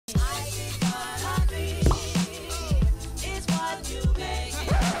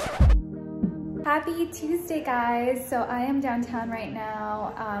Happy Tuesday, guys. So I am downtown right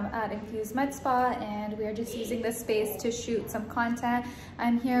now at Infused Med Spa, and we are just using this space to shoot some content.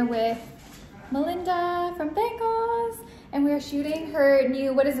 I'm here with Melinda from Banglez, and we are shooting her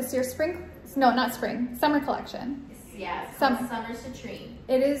new, what is this, your spring? No, not spring, summer collection. Yeah, summer citrine.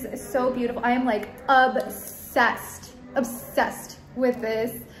 It is so beautiful. I am like obsessed with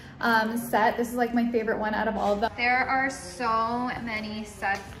this set. This is like my favorite one out of all of them. There are so many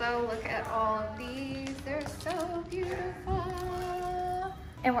sets though. Look at all of these. They're so beautiful.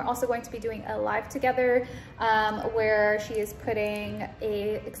 And we're also going to be doing a live together where she is putting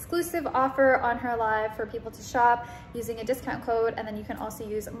a exclusive offer on her live for people to shop using a discount code. And then you can also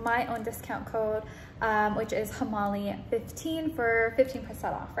use my own discount code, which is Hemali15 for 15%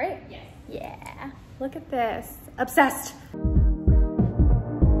 off, right? Yes. Yeah, look at this. Obsessed.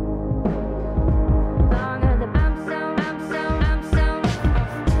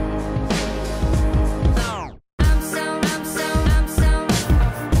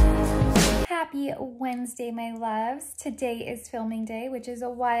 Happy Wednesday, my loves. Today is filming day, which is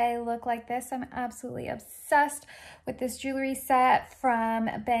why I look like this. I'm absolutely obsessed with this jewelry set from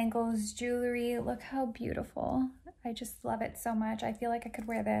Banglez Jewelry. Look how beautiful. I just love it so much. I feel like I could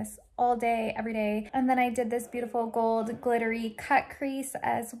wear this all day, every day. And then I did this beautiful gold glittery cut crease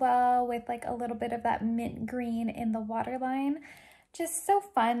as well with like a little bit of that mint green in the waterline. Just so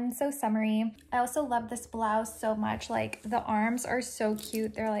fun, so summery. I also love this blouse so much. Like the arms are so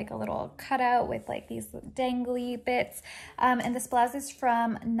cute. They're like a little cutout with like these dangly bits. And this blouse is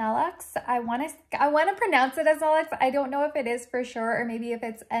from NALAX. I want to pronounce it as NALAX. I don't know if it is for sure, or maybe if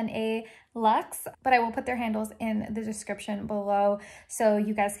it's NALAX, but I will put their handles in the description below so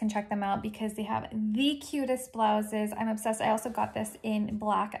you guys can check them out because they have the cutest blouses. I'm obsessed. I also got this in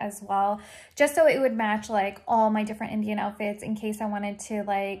black as well, just so it would match like all my different Indian outfits in case I wanted to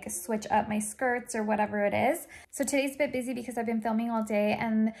like switch up my skirts or whatever it is. So today's a bit busy because I've been filming all day,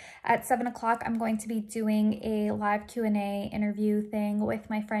 and at 7 o'clock I'm going to be doing a live Q&A interview thing with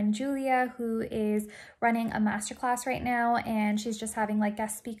my friend Julia, who is running a masterclass right now, and she's just having like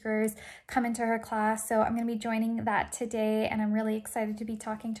guest speakers come into her class. So I'm going to be joining that today, and I'm really excited to be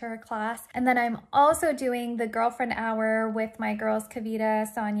talking to her class. And then I'm also doing the girlfriend hour with my girls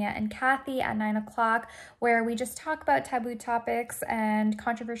Kavita, Sonia, and Kathy at 9 o'clock, where we just talk about taboo topics and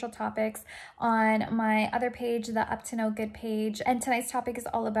controversial topics on my other page, the Up to No Good page. And tonight's topic is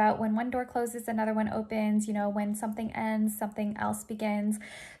all about when one door closes, another one opens, you know, when something ends, something else begins.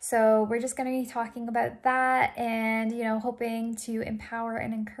 So we're just going to be talking about that and, you know, hoping to empower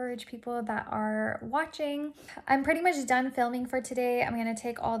and encourage people that are watching. I'm pretty much done filming for today. I'm going to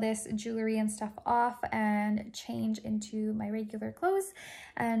take all this jewelry and stuff off and change into my regular clothes.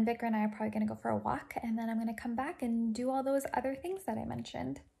 And Vikra and I are probably going to go for a walk, and then I'm going to come back and do all those other things that I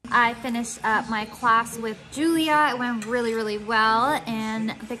mentioned. I finished up my class with Julia. It went really, really well,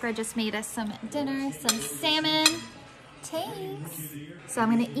 and Vikra just made us some dinner, some salmon. Thanks. So I'm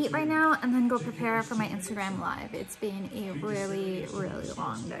gonna eat right now and then go prepare for my Instagram live. It's been a really, really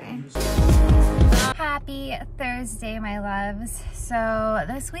long day. Happy Thursday, my loves. So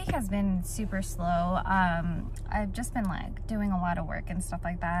this week has been super slow. I've just been like doing a lot of work and stuff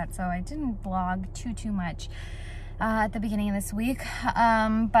like that, so I didn't vlog too much at the beginning of this week,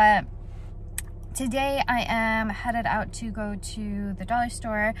 but today I am headed out to go to the dollar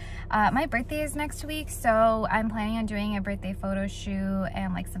store. My birthday is next week, so I'm planning on doing a birthday photo shoot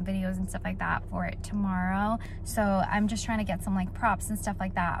and like some videos and stuff like that for it tomorrow. So I'm just trying to get some like props and stuff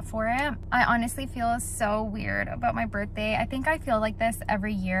like that for it. I honestly feel so weird about my birthday. I think I feel like this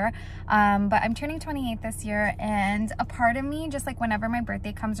every year, but I'm turning 28 this year, and a part of me just like whenever my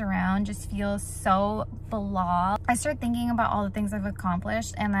birthday comes around just feels so blah. I start thinking about all the things I've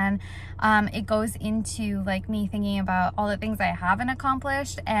accomplished, and then it goes into like me thinking about all the things I haven't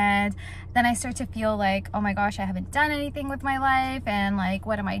accomplished, and then I start to feel like, oh my gosh, I haven't done anything with my life, and like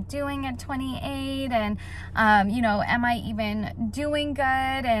what am I doing at 28, and you know, am I even doing good?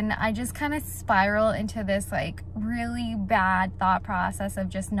 And I just kind of spiral into this like really bad thought process of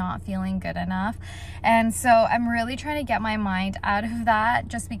just not feeling good enough. And so I'm really trying to get my mind out of that,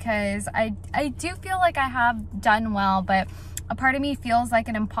 just because I do feel like I have done well, but a part of me feels like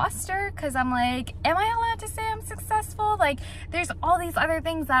an imposter because I'm like, am I allowed to say I'm successful? Like, there's all these other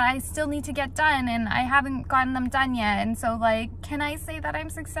things that I still need to get done and I haven't gotten them done yet. And so like, can I say that I'm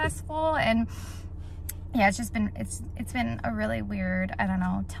successful? And yeah, it's been a really weird, I don't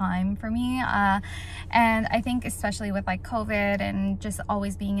know, time for me. And I think especially with like COVID and just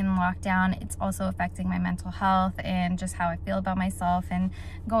always being in lockdown, it's also affecting my mental health and just how I feel about myself. And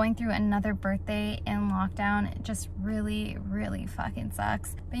going through another birthday in lockdown, it just really, really fucking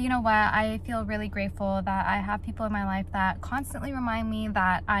sucks. But you know what? I feel really grateful that I have people in my life that constantly remind me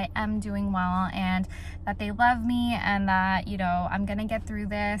that I am doing well and that they love me and that, you know, I'm gonna get through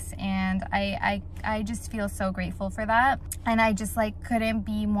this. And I just feel so grateful for that, and I just like couldn't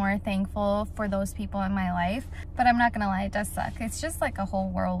be more thankful for those people in my life. But I'm not gonna lie, it does suck. It's just like a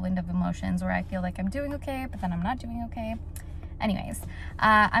whole whirlwind of emotions where I feel like I'm doing okay, but then I'm not doing okay. Anyways,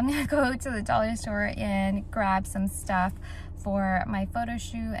 I'm gonna go to the dollar store and grab some stuff for my photo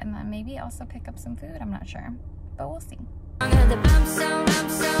shoot, and then maybe also pick up some food. I'm not sure, but we'll see. I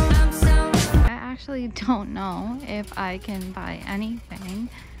actually don't know if I can buy anything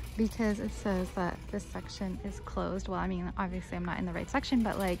because it says that this section is closed. Well, I mean, obviously I'm not in the right section,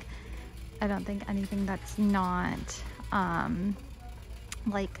 but like, I don't think anything that's not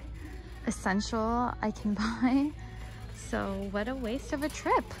like essential I can buy. So what a waste of a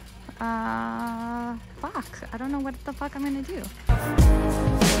trip. Fuck, I don't know what the fuck I'm gonna do.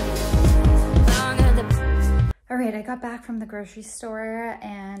 All right, I got back from the grocery store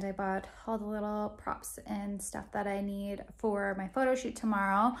and I bought all the little props and stuff that I need for my photo shoot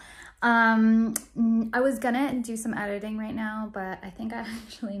tomorrow. I was gonna do some editing right now, but I think I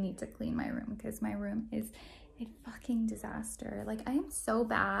actually need to clean my room because my room is a fucking disaster. Like, I am so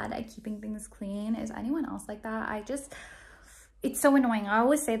bad at keeping things clean. Is anyone else like that? It's so annoying. I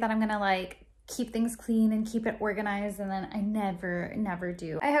always say that I'm gonna like keep things clean and keep it organized, and then I never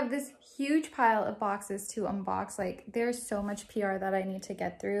do. I have this huge pile of boxes to unbox. Like, there's so much PR that I need to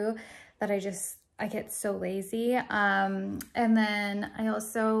get through that I get so lazy. And then I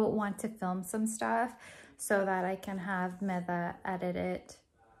also want to film some stuff so that I can have Meda edit it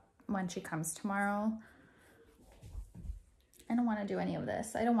when she comes tomorrow. I don't want to do any of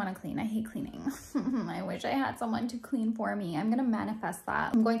this. I don't want to clean. I hate cleaning. I wish I had someone to clean for me. I'm going to manifest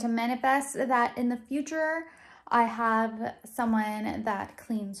that. I'm going to manifest that in the future I have someone that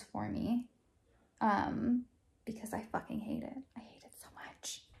cleans for me. Because I fucking hate it. I hate it so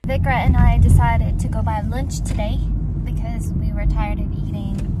much. Vikra and I decided to go buy lunch today because we were tired of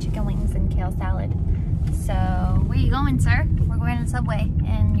eating chicken wings and kale salad. So, where are you going, sir? We're going to Subway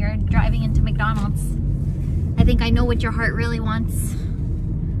and you're driving into McDonald's. I think I know what your heart really wants,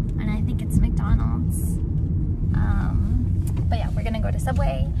 and I think it's McDonald's. But yeah, we're gonna go to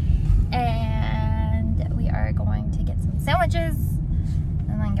Subway, and we are going to get some sandwiches,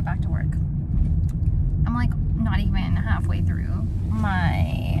 and then get back to work. I'm like not even halfway through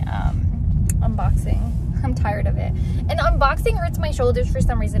my unboxing. I'm tired of it, and unboxing hurts my shoulders for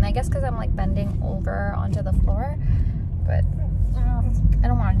some reason. I guess because I'm like bending over onto the floor, but I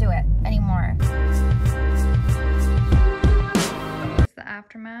don't want to do it anymore. It's the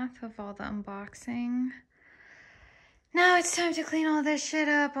aftermath of all the unboxing. Now it's time to clean all this shit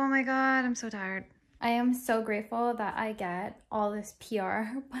up. Oh my god, I'm so tired. I am so grateful that I get all this PR,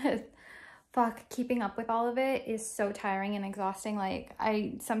 but fuck, keeping up with all of it is so tiring and exhausting. Like,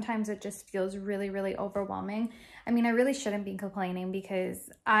 sometimes it just feels really, really overwhelming. I mean, I really shouldn't be complaining because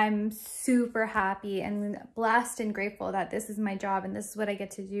I'm super happy and blessed and grateful that this is my job and this is what I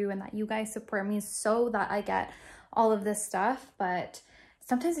get to do, and that you guys support me so that I get all of this stuff. But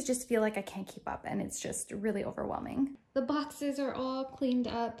sometimes I just feel like I can't keep up, and it's just really overwhelming. The boxes are all cleaned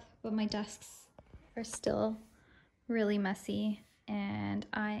up, but my desks are still really messy. And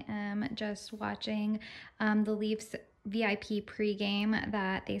I am just watching the Leafs VIP pregame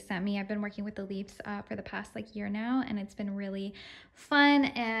that they sent me. I've been working with the Leafs for the past like year now, and it's been really fun.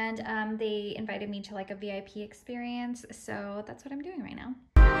 And they invited me to like a VIP experience, so that's what I'm doing right now.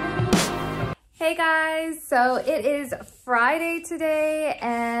 Hey guys, so it is Friday today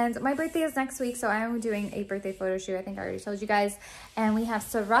and my birthday is next week, so I am doing a birthday photo shoot. I think I already told you guys. And we have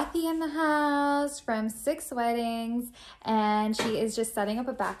Sarathi in the house from 6 Weddings, and she is just setting up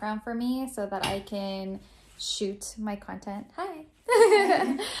a background for me so that I can shoot my content. Hi.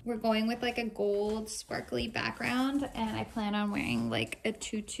 We're going with like a gold sparkly background, and I plan on wearing like a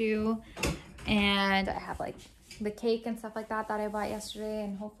tutu, and I have like the cake and stuff like that I bought yesterday,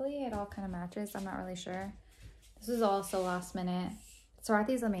 and hopefully it all kind of matches. I'm not really sure. This is all so last minute.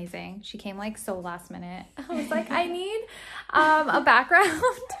 Sarathi's amazing. She came like so last minute. I was like, I need a background.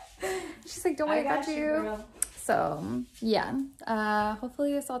 She's like, don't worry, I got you. Girl. So yeah,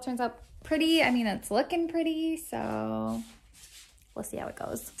 hopefully this all turns out pretty. I mean, it's looking pretty, so we'll see how it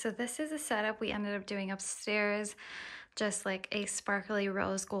goes. So this is a setup we ended up doing upstairs. just like a sparkly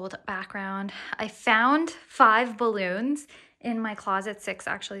rose gold background. I found 5 balloons in my closet, 6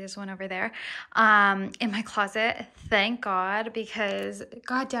 actually, there's one over there, in my closet, thank God, because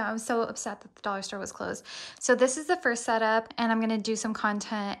goddamn, I'm so upset that the dollar store was closed. So this is the first setup, and I'm gonna do some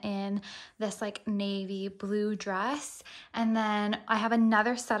content in this like navy blue dress, and then I have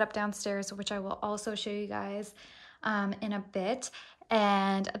another setup downstairs, which I will also show you guys in a bit.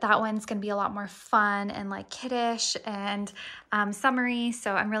 And that one's gonna be a lot more fun and like kiddish and summery,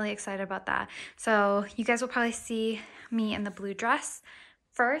 so I'm really excited about that. So you guys will probably see me in the blue dress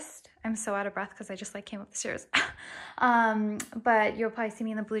first. I'm so out of breath because I just like came up the stairs. But you'll probably see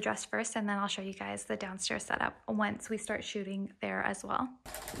me in the blue dress first, and then I'll show you guys the downstairs setup once we start shooting there as well.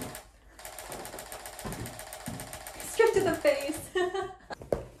 Straight to the face.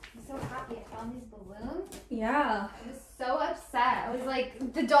 I'm so happy I found these balloons. Yeah. I was so upset. I was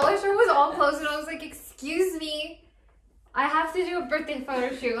like, the dollar store was all closed, and I was like, excuse me, I have to do a birthday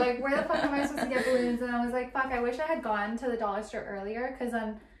photo shoot. Like, where the fuck am I supposed to get balloons? And I was like, fuck, I wish I had gone to the dollar store earlier, because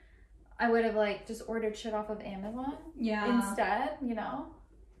then I would have like just ordered shit off of Amazon instead, you know?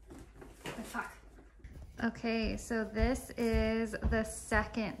 But fuck. Okay, so this is the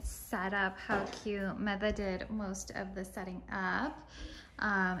second setup. How cute. Medha did most of the setting up.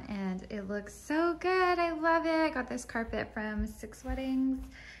 And it looks so good. I love it. I got this carpet from 6 Weddings.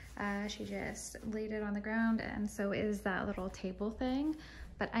 She just laid it on the ground, and so is that little table thing.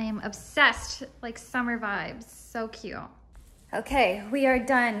 But I am obsessed, like summer vibes. So cute. Okay, we are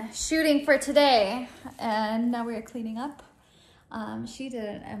done shooting for today, and now we are cleaning up. She did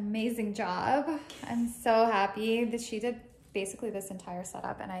an amazing job. I'm so happy that she did basically this entire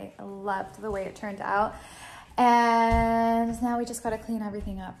setup, and I loved the way it turned out. And now we just gotta clean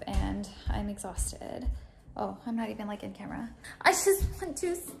everything up, and I'm exhausted. Oh, I'm not even like in camera. I just want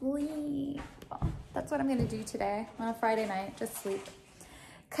to sleep. That's what I'm gonna do today on a Friday night, just sleep.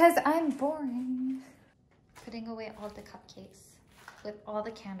 Cause I'm boring. Putting away all the cupcakes with all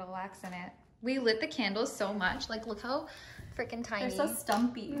the candle wax in it. We lit the candles so much. Like, look how freaking tiny. They're so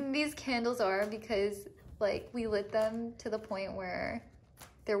stumpy. These candles are, because like we lit them to the point where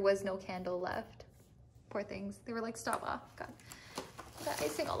there was no candle left. Poor things. They were like, stop off. God. Got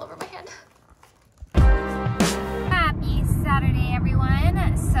icing all over my hand. Happy Saturday,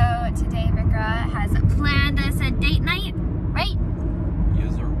 everyone. So today Vikra has planned us a date night, right?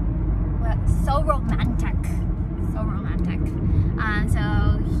 Yes, sir. Well, so romantic. So romantic.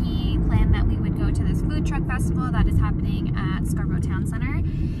 So he planned that we would go to this food truck festival that is happening at Scarborough Town Center.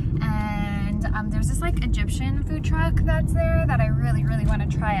 And there's this like Egyptian food truck that's there that I really want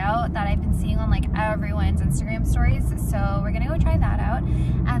to try out, that I've been seeing on like everyone's Instagram stories. So we're gonna go try that out,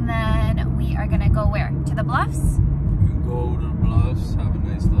 and then we are gonna go where? To the Bluffs? We can go to the Bluffs, have a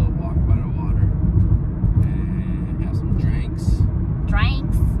nice little walk by the water, and have some drinks.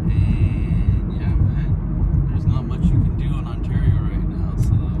 Drinks? And yeah, man, there's not much you can do in Ontario right now,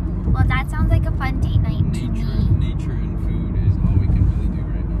 so. Well, that sounds like a fun date night to me. Nature and food is all we can really do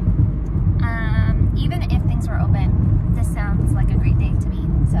right now. Even if things were open, this sounds like a great day to me.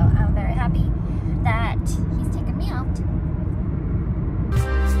 So I'm very happy that he's taken me out.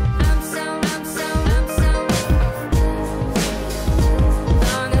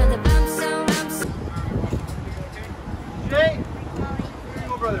 Jay! Here you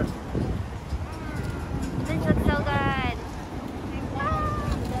go, brother. This looks so good.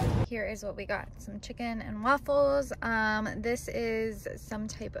 Here is what we got. Some chicken and waffles. This is some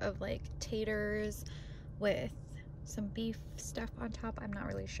type of like taters with some beef stuff on top. I'm not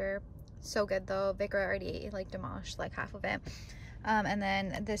really sure. So good though. Vikra already like demolished like half of it. And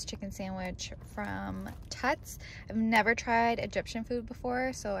then this chicken sandwich from Tuts. I've never tried Egyptian food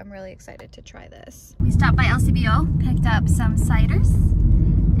before, so I'm really excited to try this. We stopped by LCBO, picked up some ciders,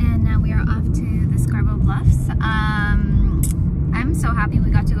 and now we are off to the Scarborough Bluffs. I'm so happy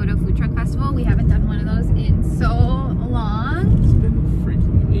we got to go to a food truck festival. We haven't done one of those in so long. It's been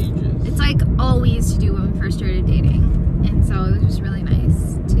freaking ages. It's like all we used to do when we first started dating. And so it was just really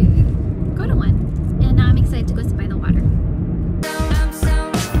nice to go to one. And now I'm excited to go sit by the water.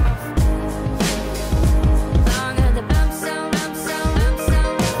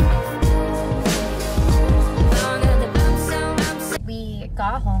 We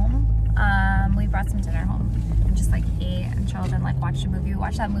got home. We brought some dinner home and just like ate and chilled and like watched a movie. We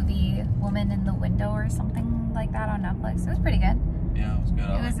watched that movie Woman in the Window or something like that on Netflix. It was pretty good. Yeah, it was good.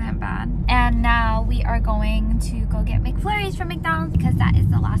 It wasn't bad. And now we are going to go get McFlurries from McDonald's, because that is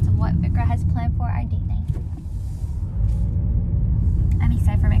the last of what Vikra has planned for our date night. I'm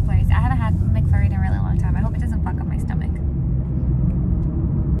excited for McFlurries. I haven't had McFlurry in a really long time. I hope it doesn't fuck up my stomach.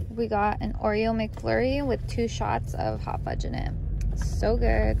 we got an Oreo McFlurry with 2 shots of hot fudge in it. So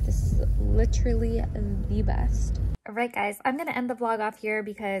good. This is literally the best. All right, guys, I'm gonna end the vlog off here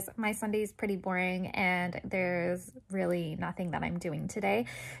because my Sunday is pretty boring and there's really nothing that I'm doing today.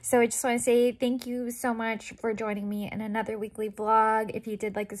 So I just want to say thank you so much for joining me in another weekly vlog. If you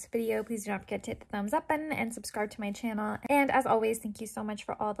did like this video, please do not forget to hit the thumbs up button and subscribe to my channel. And as always, thank you so much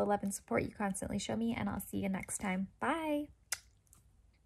for all the love and support you constantly show me, and I'll see you next time. Bye.